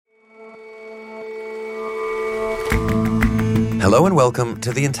Hello and welcome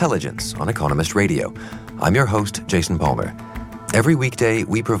to The Intelligence on Economist Radio. I'm your host, Jason Palmer. Every weekday,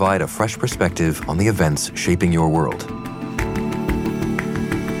 we provide a fresh perspective on the events shaping your world.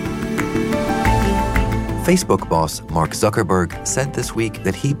 Facebook boss Mark Zuckerberg said this week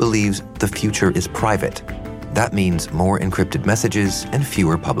that he believes the future is private. That means more encrypted messages and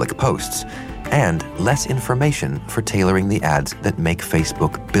fewer public posts, and less information for tailoring the ads that make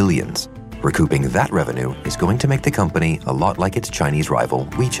Facebook billions. Recouping that revenue is going to make the company a lot like its Chinese rival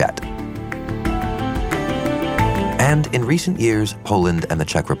WeChat. And in recent years, Poland and the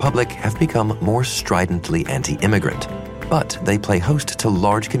Czech Republic have become more stridently anti-immigrant, but they play host to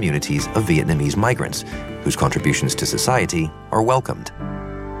large communities of Vietnamese migrants whose contributions to society are welcomed.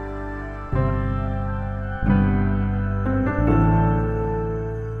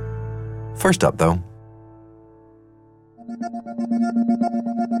 First up, though,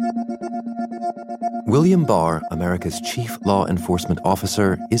 William Barr, America's chief law enforcement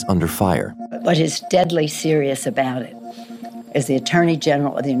officer, is under fire. What is deadly serious about it is the Attorney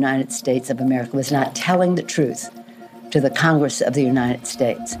General of the United States of America was not telling the truth to the Congress of the United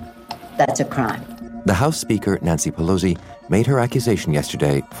States. That's a crime. The House Speaker, Nancy Pelosi, made her accusation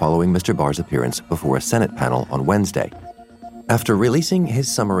yesterday following Mr. Barr's appearance before a Senate panel on Wednesday. After releasing his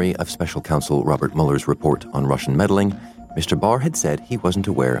summary of Special Counsel Robert Mueller's report on Russian meddling, Mr. Barr had said he wasn't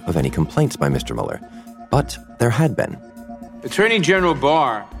aware of any complaints by Mr. Mueller, but there had been. Attorney General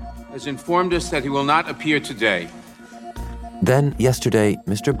Barr has informed us that he will not appear today. Then, yesterday,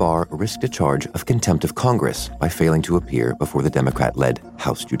 Mr. Barr risked a charge of contempt of Congress by failing to appear before the Democrat-led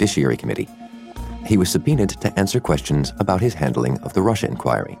House Judiciary Committee. He was subpoenaed to answer questions about his handling of the Russia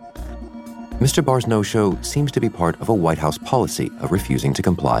inquiry. Mr. Barr's no-show seems to be part of a White House policy of refusing to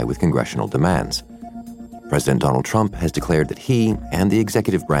comply with congressional demands. President Donald Trump has declared that he and the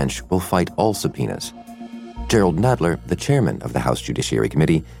executive branch will fight all subpoenas. Gerald Nadler, the chairman of the House Judiciary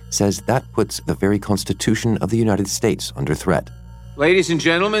Committee, says that puts the very Constitution of the United States under threat. Ladies and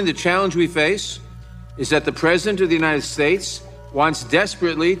gentlemen, the challenge we face is that the President of the United States wants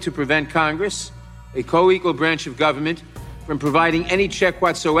desperately to prevent Congress, a co-equal branch of government, from providing any check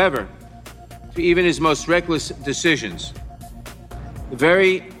whatsoever to even his most reckless decisions. The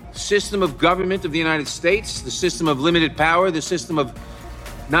very system of government of the United States, the system of limited power, the system of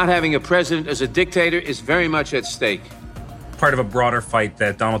not having a president as a dictator is very much at stake. Part of a broader fight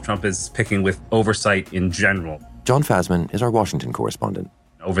that Donald Trump is picking with oversight in general. John Fasman is our Washington correspondent.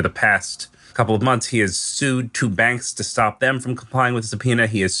 Over the past couple of months, he has sued two banks to stop them from complying with the subpoena.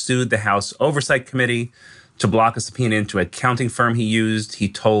 He has sued the House Oversight Committee to block a subpoena into an accounting firm he used. He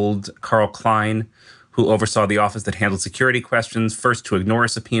told Carl Klein, who oversaw the office that handled security questions, first to ignore a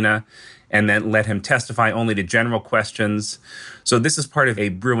subpoena and then let him testify only to general questions. So this is part of a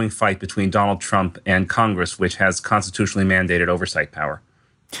brewing fight between Donald Trump and Congress, which has constitutionally mandated oversight power.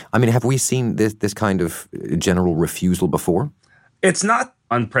 I mean, have we seen this kind of general refusal before? It's not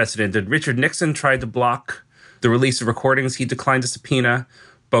unprecedented. Richard Nixon tried to block the release of recordings he declined to subpoena.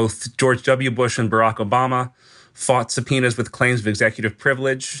 Both George W. Bush and Barack Obama fought subpoenas with claims of executive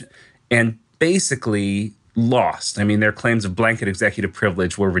privilege and basically lost. I mean, their claims of blanket executive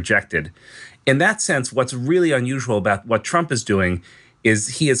privilege were rejected. In that sense, what's really unusual about what Trump is doing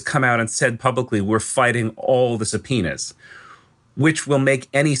is he has come out and said publicly, we're fighting all the subpoenas, which will make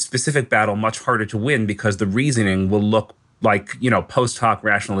any specific battle much harder to win because the reasoning will look like, post hoc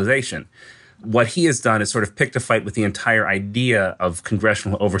rationalization. What he has done is sort of picked a fight with the entire idea of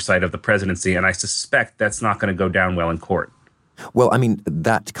congressional oversight of the presidency, and I suspect that's not going to go down well in court. Well, I mean,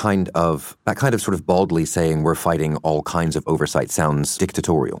 that kind of sort of baldly saying we're fighting all kinds of oversight sounds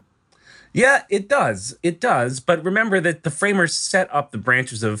dictatorial. Yeah, it does. It does. But remember that the framers set up the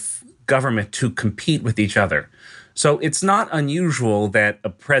branches of government to compete with each other. So it's not unusual that a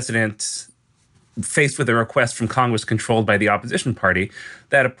president faced with a request from Congress controlled by the opposition party,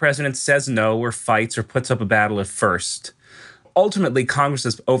 that a president says no or fights or puts up a battle at first. Ultimately,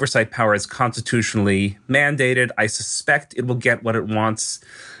 Congress's oversight power is constitutionally mandated. I suspect it will get what it wants.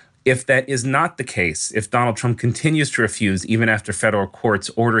 If that is not the case, if Donald Trump continues to refuse, even after federal courts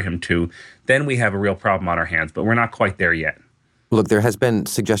order him to, then we have a real problem on our hands. But we're not quite there yet. Look, there has been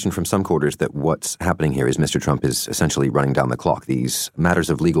suggestion from some quarters that what's happening here is Mr. Trump is essentially running down the clock. These matters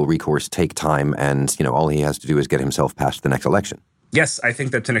of legal recourse take time, and, all he has to do is get himself past the next election. Yes, I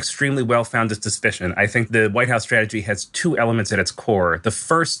think that's an extremely well-founded suspicion. I think the White House strategy has two elements at its core. The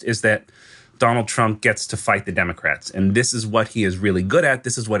first is that Donald Trump gets to fight the Democrats, and this is what he is really good at.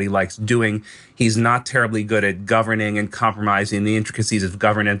 This is what he likes doing. He's not terribly good at governing and compromising the intricacies of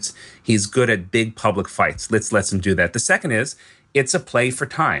governance. He's good at big public fights. Let's let him do that. The second is it's a play for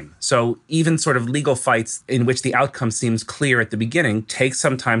time. So even sort of legal fights in which the outcome seems clear at the beginning take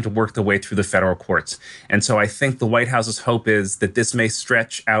some time to work their way through the federal courts. And so I think the White House's hope is that this may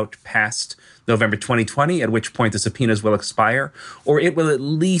stretch out past November 2020, at which point the subpoenas will expire, or it will at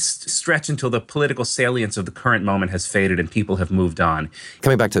least stretch until the political salience of the current moment has faded and people have moved on.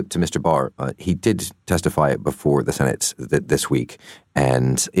 Coming back to Mr. Barr, he did testify before the Senate this week,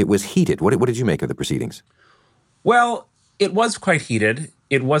 and it was heated. What did you make of the proceedings? Well, it was quite heated.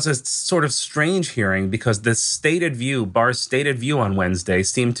 It was a sort of strange hearing because the stated view, Barr's stated view on Wednesday,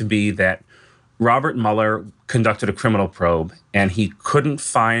 seemed to be that Robert Mueller conducted a criminal probe and he couldn't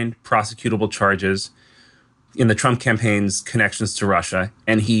find prosecutable charges in the Trump campaign's connections to Russia,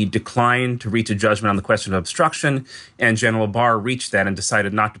 and he declined to reach a judgment on the question of obstruction, and General Barr reached that and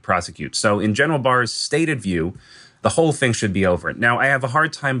decided not to prosecute. So in General Barr's stated view, the whole thing should be over. Now, I have a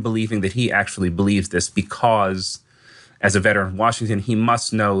hard time believing that he actually believes this because, as a veteran of Washington, he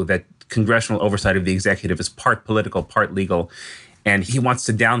must know that congressional oversight of the executive is part political, part legal, and he wants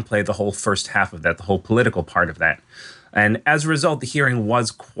to downplay the whole first half of that, the whole political part of that. And as a result, the hearing was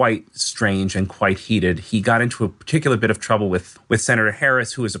quite strange and quite heated. He got into a particular bit of trouble with Senator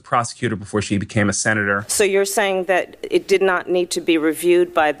Harris, who was a prosecutor before she became a senator. So you're saying that it did not need to be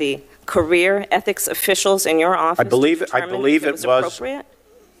reviewed by the career ethics officials in your office? I believe it was appropriate?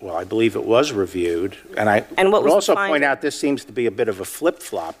 Well, I believe it was reviewed. And I would also point out this seems to be a bit of a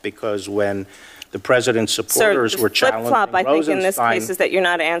flip-flop because when the president's supporters were challenging flip-flop, I think, in this Rosenstein. case is that you're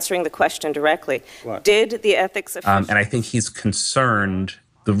not answering the question directly. What? Did the ethics officials... And I think he's concerned.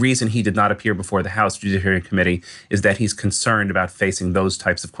 The reason he did not appear before the House Judiciary Committee is that he's concerned about facing those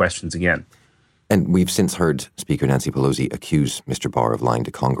types of questions again. And we've since heard Speaker Nancy Pelosi accuse Mr. Barr of lying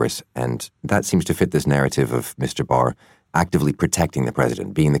to Congress, and that seems to fit this narrative of Mr. Barr actively protecting the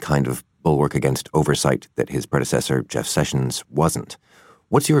president, being the kind of bulwark against oversight that his predecessor, Jeff Sessions, wasn't.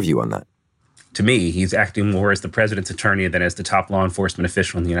 What's your view on that? To me, he's acting more as the president's attorney than as the top law enforcement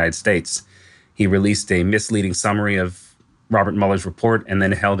official in the United States. He released a misleading summary of Robert Mueller's report and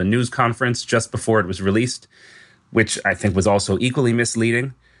then held a news conference just before it was released, which I think was also equally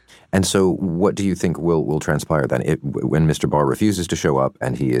misleading. And so what do you think will transpire then? When Mr. Barr refuses to show up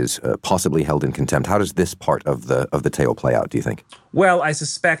and he is possibly held in contempt, how does this part of the tale play out, do you think? Well, I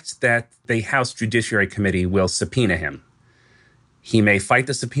suspect that the House Judiciary Committee will subpoena him. He may fight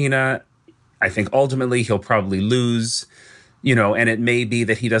the subpoena. I think ultimately he'll probably lose, and it may be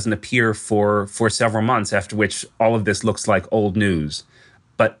that he doesn't appear for several months, after which all of this looks like old news.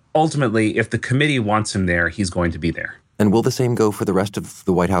 But ultimately, if the committee wants him there, he's going to be there. And will the same go for the rest of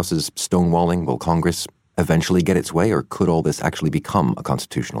the White House's stonewalling? Will Congress eventually get its way, or could all this actually become a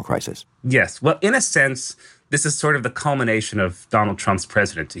constitutional crisis? Yes. Well, in a sense, this is sort of the culmination of Donald Trump's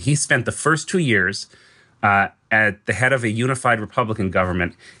presidency. He spent the first 2 years at the head of a unified Republican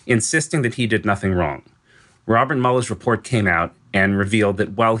government, insisting that he did nothing wrong. Robert Mueller's report came out and revealed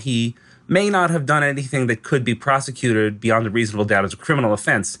that while he may not have done anything that could be prosecuted beyond a reasonable doubt as a criminal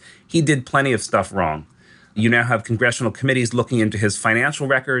offense, he did plenty of stuff wrong. You now have congressional committees looking into his financial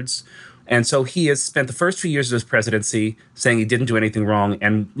records. And so he has spent the first 2 years of his presidency saying he didn't do anything wrong,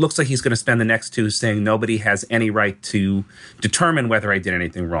 and looks like he's going to spend the next 2 saying nobody has any right to determine whether I did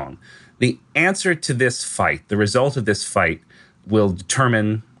anything wrong. The answer to this fight, the result of this fight, will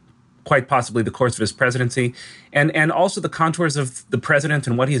determine quite possibly the course of his presidency and also the contours of the president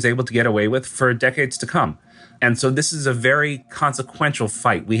and what he is able to get away with for decades to come. And so this is a very consequential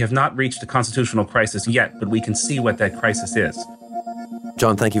fight. We have not reached a constitutional crisis yet, but we can see what that crisis is.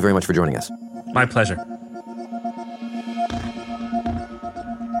 John, thank you very much for joining us. My pleasure.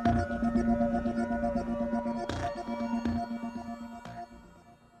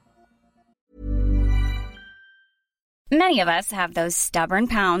 Many of us have those stubborn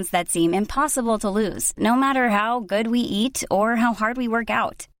pounds that seem impossible to lose, no matter how good we eat or how hard we work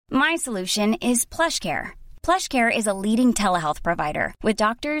out. My solution is PlushCare. PlushCare is a leading telehealth provider with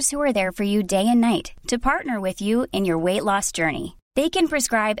doctors who are there for you day and night to partner with you in your weight loss journey. They can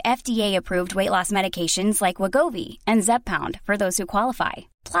prescribe FDA-approved weight loss medications like Wegovy and Zepbound for those who qualify.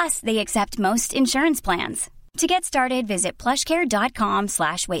 Plus, they accept most insurance plans. To get started, visit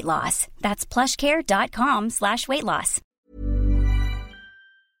plushcare.com/weightloss. That's plushcare.com/weightloss.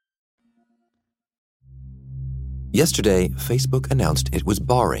 Yesterday, Facebook announced it was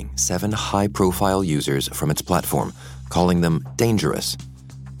barring 7 high-profile users from its platform, calling them dangerous.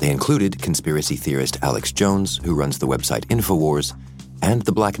 They included conspiracy theorist Alex Jones, who runs the website InfoWars, and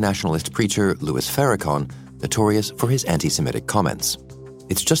the black nationalist preacher Louis Farrakhan, notorious for his anti-Semitic comments.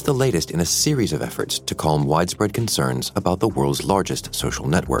 It's just the latest in a series of efforts to calm widespread concerns about the world's largest social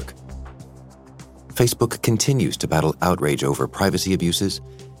network. Facebook continues to battle outrage over privacy abuses,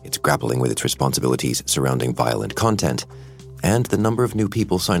 it's grappling with its responsibilities surrounding violent content, and the number of new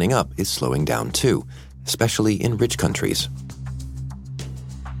people signing up is slowing down too, especially in rich countries.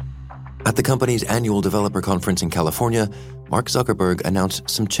 At the company's annual developer conference in California, Mark Zuckerberg announced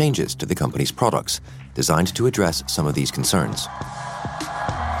some changes to the company's products designed to address some of these concerns.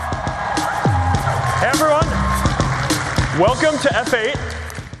 Hey everyone, welcome to F8.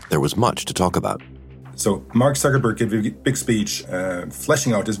 There was much to talk about. So Mark Zuckerberg gave a big speech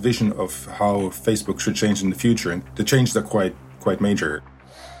fleshing out his vision of how Facebook should change in the future, and the changes are quite major.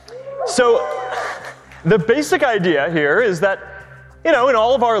 So the basic idea here is that, in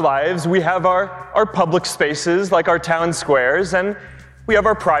all of our lives, we have our public spaces like our town squares, and we have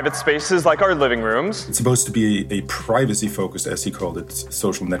our private spaces like our living rooms. It's supposed to be a privacy-focused, as he called it,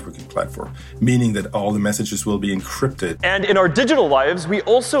 social networking platform, meaning that all the messages will be encrypted. And in our digital lives, we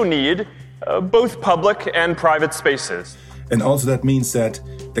also need both public and private spaces. And also that means that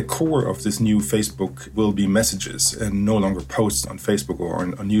the core of this new Facebook will be messages and no longer posts on Facebook or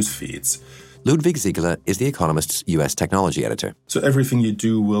on news feeds. Ludwig Siegele is The Economist's U.S. technology editor. So everything you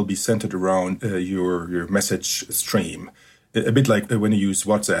do will be centered around your message stream, a bit like when you use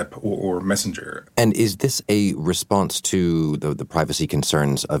WhatsApp or Messenger. And is this a response to the privacy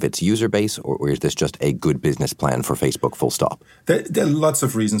concerns of its user base, or is this just a good business plan for Facebook, full stop? There are lots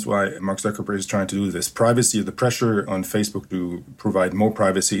of reasons why Mark Zuckerberg is trying to do this. Privacy, the pressure on Facebook to provide more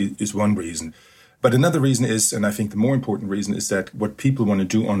privacy is one reason. But another reason is, and I think the more important reason, is that what people want to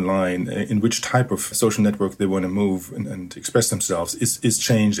do online, in which type of social network they want to move and express themselves, is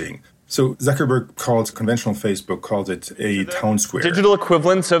changing. So Zuckerberg conventional Facebook calls it a town square. Digital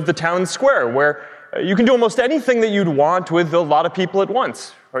equivalents of the town square, where you can do almost anything that you'd want with a lot of people at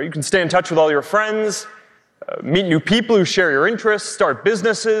once. Or you can stay in touch with all your friends, meet new people who share your interests, start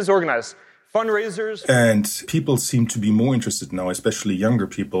businesses, organize fundraisers. And people seem to be more interested now, especially younger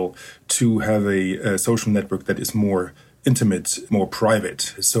people, to have a social network that is more intimate, more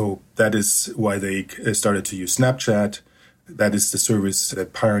private. So that is why they started to use Snapchat. That is the service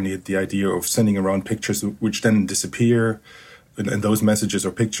that pioneered the idea of sending around pictures which then disappear. And those messages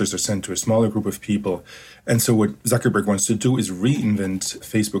or pictures are sent to a smaller group of people. And so what Zuckerberg wants to do is reinvent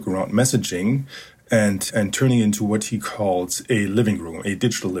Facebook around messaging and turning it into what he calls a living room, a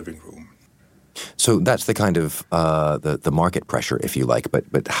digital living room. So that's the kind of the market pressure, if you like.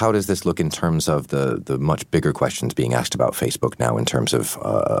 But how does this look in terms of the much bigger questions being asked about Facebook now in terms of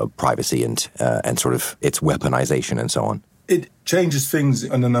privacy and sort of its weaponization and so on? It changes things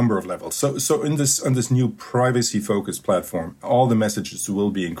on a number of levels. So on this new privacy-focused platform, all the messages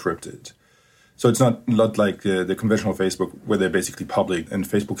will be encrypted. So it's not like the conventional Facebook, where they're basically public, and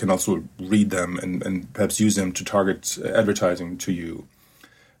Facebook can also read them and perhaps use them to target advertising to you.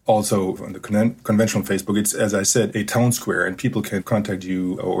 Also, on the conventional Facebook, it's, as I said, a town square, and people can contact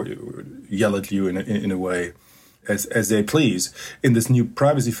you or yell at you in a way as they please. In this new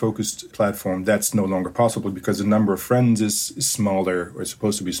privacy-focused platform, that's no longer possible because the number of friends is smaller, or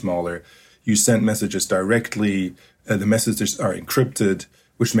supposed to be smaller. You send messages directly. The messages are encrypted,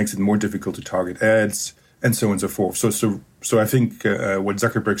 which makes it more difficult to target ads, and so on and so forth. So I think what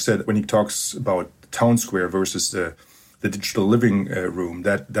Zuckerberg said when he talks about town square versus the digital living room,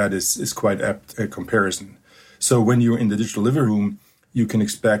 that is quite apt comparison. So when you're in the digital living room, you can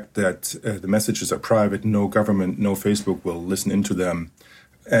expect that the messages are private, no government, no Facebook will listen into them.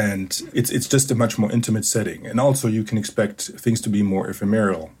 And it's just a much more intimate setting. And also you can expect things to be more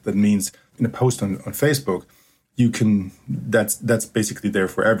ephemeral. That means in a post on Facebook, that's basically there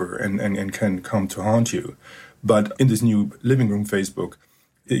forever and can come to haunt you. But in this new living room Facebook,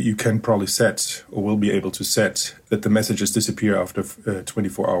 you can probably set, or will be able to set, that the messages disappear after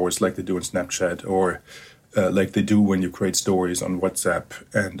 24 hours like they do in Snapchat, or like they do when you create stories on WhatsApp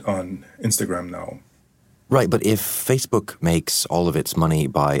and on Instagram now. Right, but if Facebook makes all of its money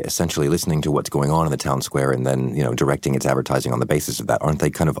by essentially listening to what's going on in the town square and then, directing its advertising on the basis of that, aren't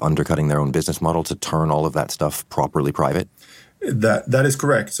they kind of undercutting their own business model to turn all of that stuff properly private? That is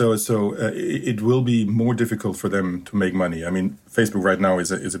correct. So it will be more difficult for them to make money. I mean, Facebook right now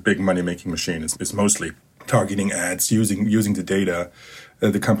is a big money-making machine. It's mostly targeting ads, using the data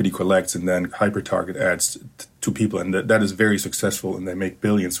the company collects and then hyper-target ads to people. And that is very successful, and they make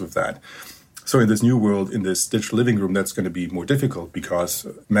billions with that. So in this new world, in this digital living room, that's going to be more difficult because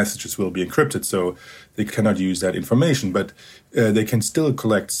messages will be encrypted, so they cannot use that information. But they can still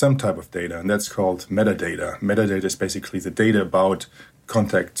collect some type of data, and that's called metadata. Metadata is basically the data about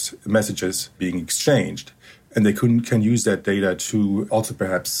contact messages being exchanged. And they can use that data to also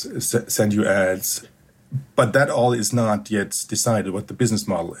perhaps send you ads. But that all is not yet decided what the business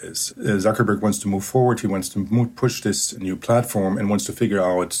model is. Zuckerberg wants to move forward. He wants to push this new platform and wants to figure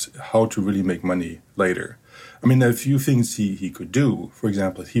out how to really make money later. I mean, there are a few things he could do. For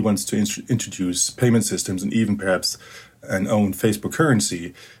example, he wants to introduce payment systems and even perhaps an own Facebook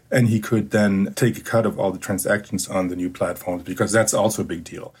currency. And he could then take a cut of all the transactions on the new platforms, because that's also a big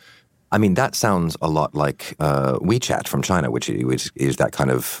deal. I mean, that sounds a lot like WeChat from China, which is that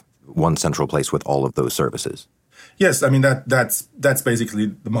kind of one central place with all of those services. Yes, I mean, that's basically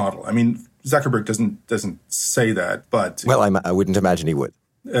the model. I mean, Zuckerberg doesn't say that, but... Well, I wouldn't imagine he would.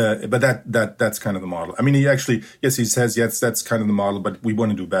 But that's kind of the model. I mean, he says, yes, that's kind of the model, but we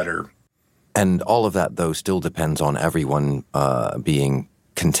want to do better. And all of that, though, still depends on everyone being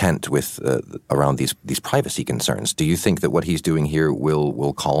content with around these privacy concerns. Do you think that what he's doing here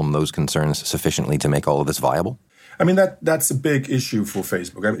will calm those concerns sufficiently to make all of this viable? I mean, that's a big issue for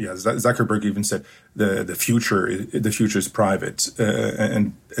Facebook. Zuckerberg even said the future is private,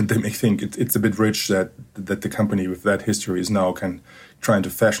 and they may think it's a bit rich that the company with that history is now trying to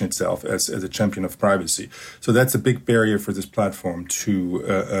fashion itself as a champion of privacy. So that's a big barrier for this platform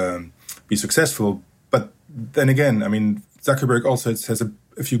to be successful. But then again, I mean, Zuckerberg also has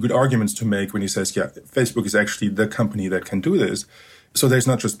a few good arguments to make when he says, Facebook is actually the company that can do this. So there's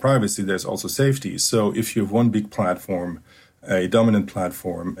not just privacy, there's also safety. So if you have one big platform, a dominant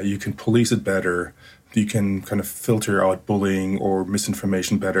platform, you can police it better. You can kind of filter out bullying or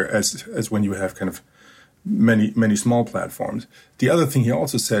misinformation better as when you have kind of many small platforms. The other thing he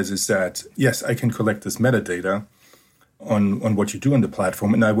also says is that, yes, I can collect this metadata on what you do on the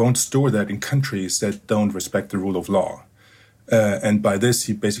platform, and I won't store that in countries that don't respect the rule of law. And by this,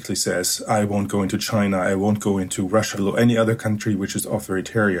 he basically says, I won't go into China, I won't go into Russia, or any other country which is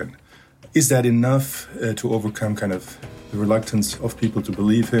authoritarian. Is that enough to overcome kind of the reluctance of people to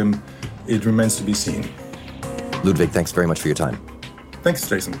believe him? It remains to be seen. Ludwig, thanks very much for your time. Thanks,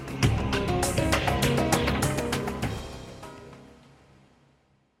 Jason.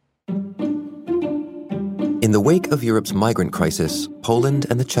 In the wake of Europe's migrant crisis, Poland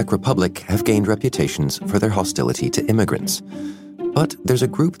and the Czech Republic have gained reputations for their hostility to immigrants. But there's a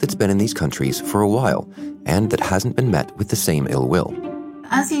group that's been in these countries for a while and that hasn't been met with the same ill will.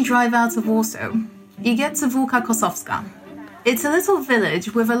 As you drive out of Warsaw, you get to Wólka Kosowska. It's a little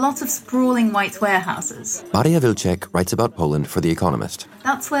village with a lot of sprawling white warehouses. Maria Wilczek writes about Poland for The Economist.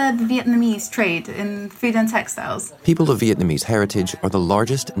 That's where the Vietnamese trade in food and textiles. People of Vietnamese heritage are the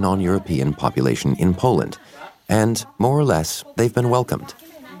largest non-European population in Poland. And, more or less, they've been welcomed.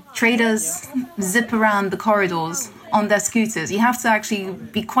 Traders zip around the corridors on their scooters. You have to actually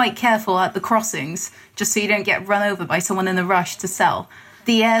be quite careful at the crossings, just so you don't get run over by someone in a rush to sell.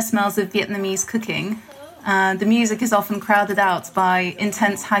 The air smells of Vietnamese cooking. The music is often crowded out by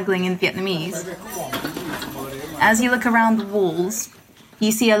intense haggling in Vietnamese. As you look around the walls,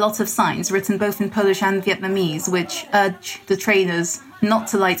 you see a lot of signs written both in Polish and Vietnamese, which urge the traders not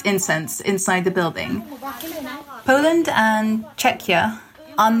to light incense inside the building. Poland and Czechia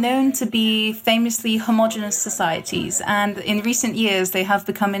are known to be famously homogeneous societies, and in recent years they have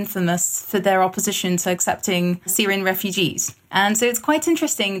become infamous for their opposition to accepting Syrian refugees. And so it's quite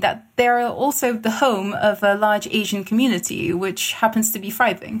interesting that they are also the home of a large Asian community, which happens to be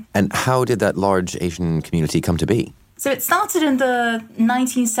thriving. And how did that large Asian community come to be? So it started in the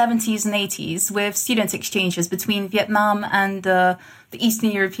 1970s and 80s with student exchanges between Vietnam and the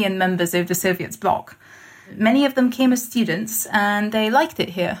Eastern European members of the Soviet bloc. Many of them came as students and they liked it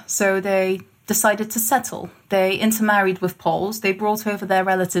here, so they decided to settle. They intermarried with Poles, they brought over their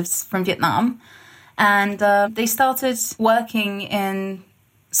relatives from Vietnam, and they started working in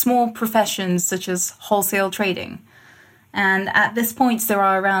small professions such as wholesale trading. And at this point, there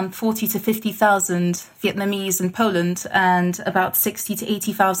are around 40 to 50,000 Vietnamese in Poland and about 60 to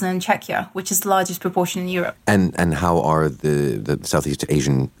 80,000 in Czechia, which is the largest proportion in Europe. And how are the Southeast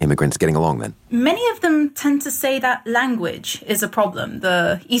Asian immigrants getting along then? Many of them tend to say that language is a problem.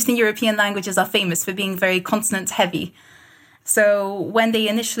 The Eastern European languages are famous for being very consonant-heavy. So when they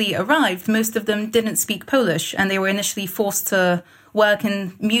initially arrived, most of them didn't speak Polish, and they were initially forced to work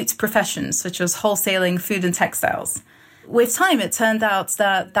in mute professions such as wholesaling food and textiles. With time, it turned out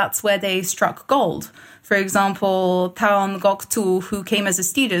that that's where they struck gold. For example, Taon Gok Tu, who came as a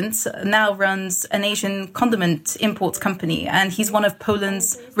student, now runs an Asian condiment import company, and he's one of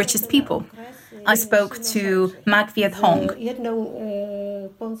Poland's richest people. I spoke to Mak Viet Hong.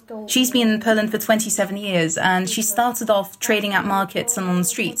 She's been in Poland for 27 years, and she started off trading at markets and on the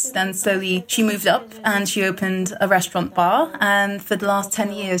streets. Then slowly she moved up and she opened a restaurant bar, and for the last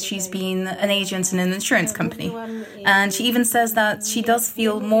 10 years she's been an agent in an insurance company. And she even says that she does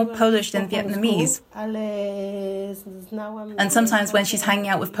feel more Polish than Vietnamese. And sometimes when she's hanging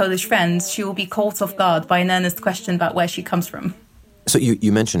out with Polish friends, she will be caught off guard by an earnest question about where she comes from. So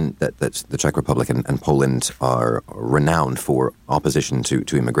you mentioned that the Czech Republic and Poland are renowned for opposition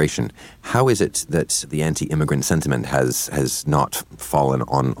to immigration. How is it that the anti-immigrant sentiment has not fallen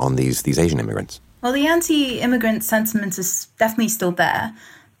on these Asian immigrants? Well, the anti-immigrant sentiment is definitely still there.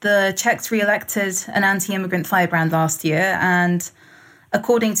 The Czechs re-elected an anti-immigrant firebrand last year, and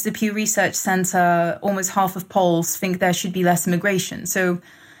according to the Pew Research Center, almost half of Poles think there should be less immigration. So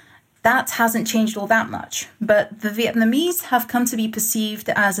that hasn't changed all that much. But the Vietnamese have come to be perceived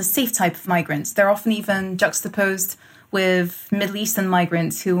as a safe type of migrants. They're often even juxtaposed with Middle Eastern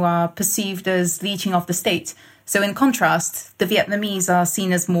migrants who are perceived as leeching off the state. So in contrast, the Vietnamese are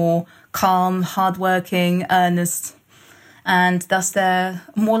seen as more calm, hardworking, earnest, and thus they're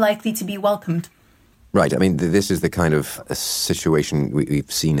more likely to be welcomed. Right. I mean, this is the kind of a situation we've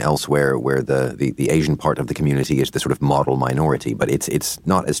seen elsewhere where the Asian part of the community is the sort of model minority, but it's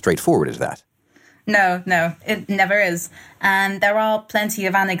not as straightforward as that. No, it never is. And there are plenty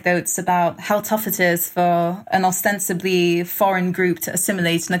of anecdotes about how tough it is for an ostensibly foreign group to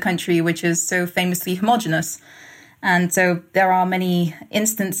assimilate in a country which is so famously homogenous. And so there are many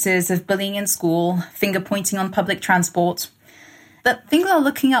instances of bullying in school, finger-pointing on public transport. But things are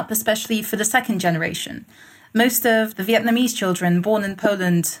looking up, especially for the second generation. Most of the Vietnamese children born in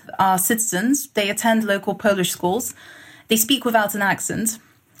Poland are citizens. They attend local Polish schools. They speak without an accent.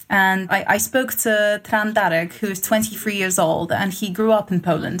 And I spoke to Tran Darek, who is 23 years old, and he grew up in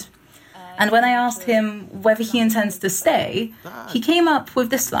Poland. And when I asked him whether he intends to stay, he came up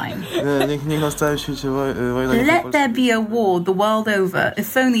with this line. Let there be a war the world over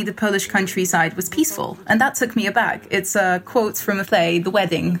if only the Polish countryside was peaceful. And that took me aback. It's a quote from a play, The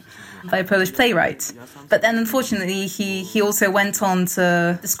Wedding, by a Polish playwright. But then, unfortunately, he also went on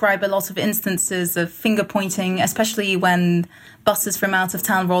to describe a lot of instances of finger-pointing, especially when buses from out of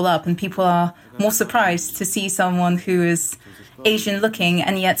town roll up and people are more surprised to see someone who is Asian-looking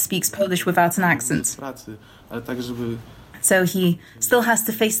and yet speaks Polish without an accent. So he still has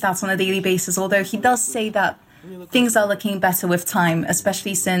to face that on a daily basis, although he does say that things are looking better with time,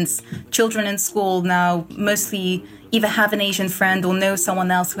 especially since children in school now mostly either have an Asian friend or know someone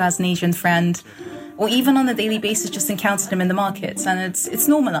else who has an Asian friend, or even on a daily basis just encounter them in the markets, and it's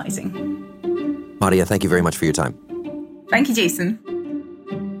normalizing. Maria, thank you very much for your time. Thank you, Jason.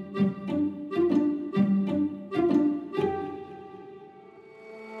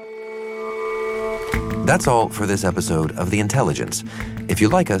 That's all for this episode of The Intelligence. If you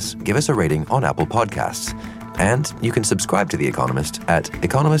like us, give us a rating on Apple Podcasts. And you can subscribe to The Economist at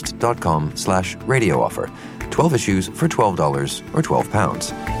economist.com/radio offer. 12 issues for $12 or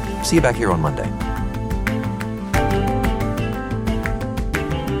 £12. See you back here on Monday.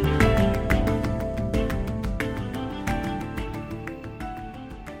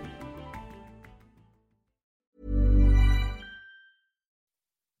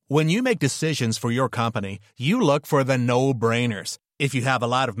 When you make decisions for your company, you look for the no-brainers. If you have a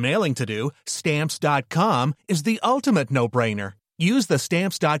lot of mailing to do, Stamps.com is the ultimate no-brainer. Use the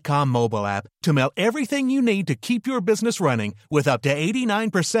Stamps.com mobile app to mail everything you need to keep your business running with up to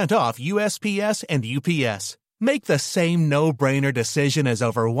 89% off USPS and UPS. Make the same no-brainer decision as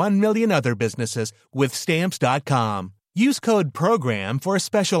over 1 million other businesses with Stamps.com. Use code PROGRAM for a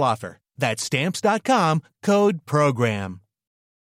special offer. That's Stamps.com, code PROGRAM.